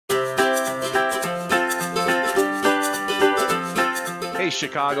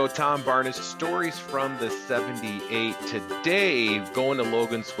Chicago, Tom Barnes, stories from the 78. Today, going to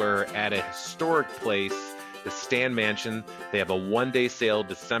Logan Square at a historic place, the Stan Mansion. They have a one-day sale,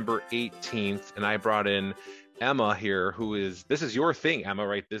 December 18th, and I brought in Emma here, this is your thing, Emma,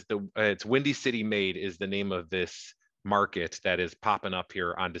 right? It's Windy City Made is the name of this market that is popping up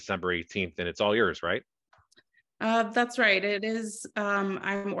here on December 18th, and it's all yours, right? That's right. It is.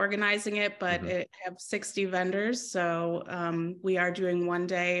 I'm organizing it, but it have 60 vendors. So we are doing one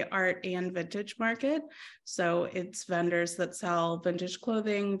day art and vintage market. So it's vendors that sell vintage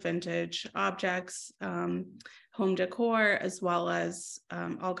clothing, vintage objects, home decor, as well as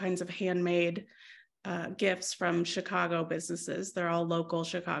all kinds of handmade gifts from Chicago businesses. They're all local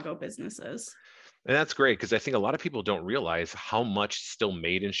Chicago businesses. And that's great because I think a lot of people don't realize how much is still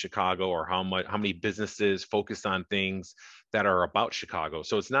made in Chicago, or how many businesses focus on things that are about Chicago.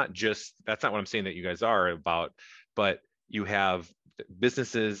 So it's not just, that's not what I'm saying that you guys are about, but you have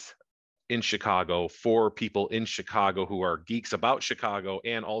businesses in Chicago for people in Chicago who are geeks about Chicago,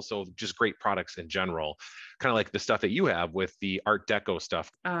 and also just great products in general, kind of like the stuff that you have with the Art Deco stuff.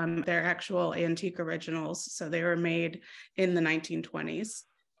 They're actual antique originals. So they were made in the 1920s.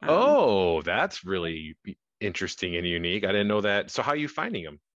 Oh, that's really interesting and unique. I didn't know that. So how are you finding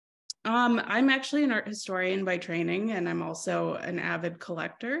them? I'm actually an art historian by training, and I'm also an avid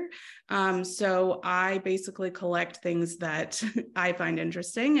collector. So I basically collect things that I find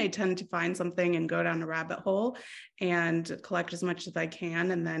interesting. I tend to find something and go down a rabbit hole and collect as much as I can,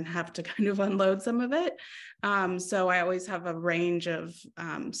 and then have to kind of unload some of it. So I always have a range of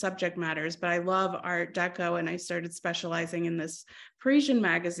subject matters, but I love Art Deco, and I started specializing in this Parisian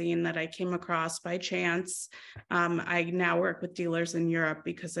magazine that I came across by chance. I now work with dealers in Europe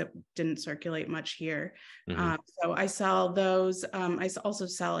because it didn't circulate much here. So I sell those. I also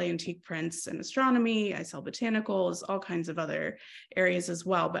sell antique prints and astronomy. I sell botanicals, all kinds of other areas as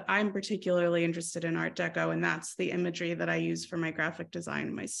well. But I'm particularly interested in Art Deco, and that's the imagery that I use for my graphic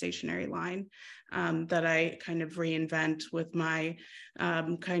design, my stationery line, that I kind of reinvent with my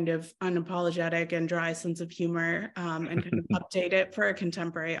kind of unapologetic and dry sense of humor, and kind of update it for a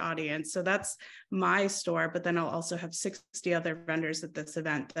contemporary audience. So that's my store, but then I'll also have 60 other vendors at this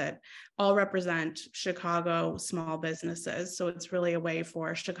event that all represent Chicago small businesses. So it's really a way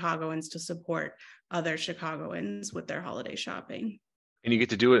for Chicagoans to support other Chicagoans with their holiday shopping. And you get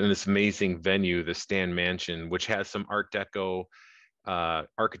to do it in this amazing venue, the Stan Mansion, which has some Art Deco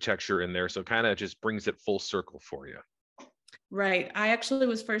architecture in there. So kind of just brings it full circle for you. Right. I actually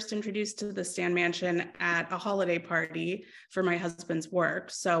was first introduced to the Stan Mansion at a holiday party for my husband's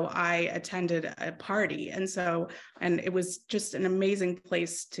work. So I attended a party. And it was just an amazing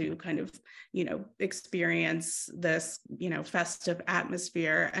place to kind of, experience this, festive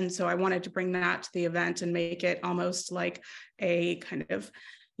atmosphere. And so I wanted to bring that to the event and make it almost like a kind of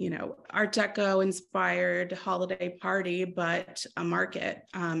Art Deco inspired holiday party, but a market.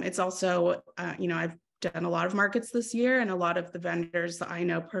 It's also, I've done a lot of markets this year, and a lot of the vendors that I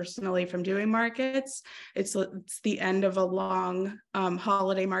know personally from doing markets, it's the end of a long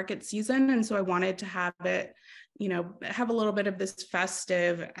holiday market season. And so I wanted to have it, have a little bit of this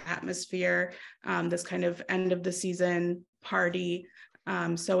festive atmosphere, this kind of end of the season party.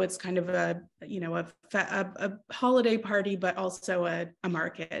 So it's kind of a holiday party, but also a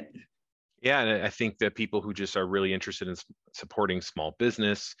market. Yeah, and I think that people who just are really interested in supporting small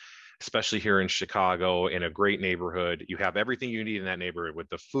business, especially here in Chicago, in a great neighborhood, you have everything you need in that neighborhood with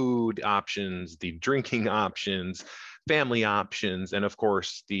the food options, the drinking options, family options, and of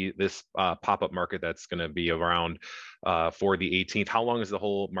course this pop-up market that's going to be around for the 18th. How long does the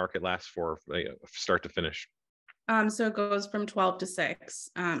whole market last for, start to finish? So it goes from 12 to 6,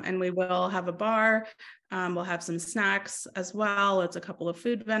 and we will have a bar. We'll have some snacks as well. It's a couple of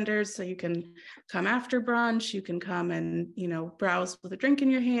food vendors, so you can come after brunch. You can come and, browse with a drink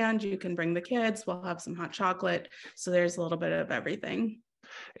in your hand. You can bring the kids. We'll have some hot chocolate. So there's a little bit of everything.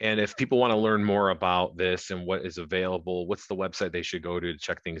 And if people want to learn more about this and what is available, what's the website they should go to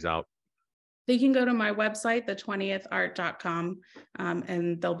check things out? They can go to my website, the20thart.com,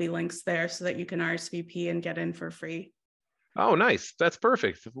 and there'll be links there so that you can RSVP and get in for free. Oh, nice. That's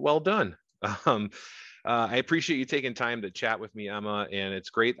perfect. Well done. I appreciate you taking time to chat with me, Emma, and it's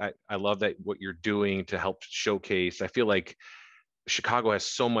great. I love that what you're doing to help showcase. I feel like Chicago has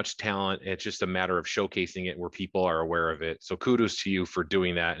so much talent. It's just a matter of showcasing it where people are aware of it. So kudos to you for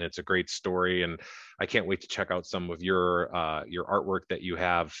doing that. And it's a great story. And I can't wait to check out some of your artwork that you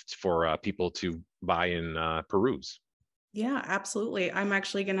have for people to buy and peruse. Yeah, absolutely. I'm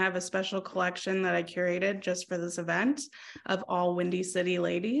actually going to have a special collection that I curated just for this event of all Windy City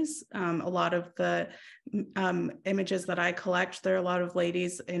ladies. A lot of the images that I collect, there are a lot of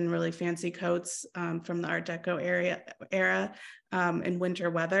ladies in really fancy coats from the Art Deco era in winter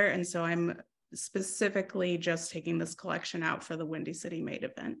weather. And so I'm specifically just taking this collection out for the Windy City Made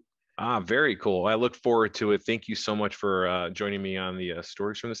event. Very cool. I look forward to it. Thank you so much for joining me on the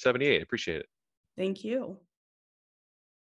stories from the 78. Appreciate it. Thank you.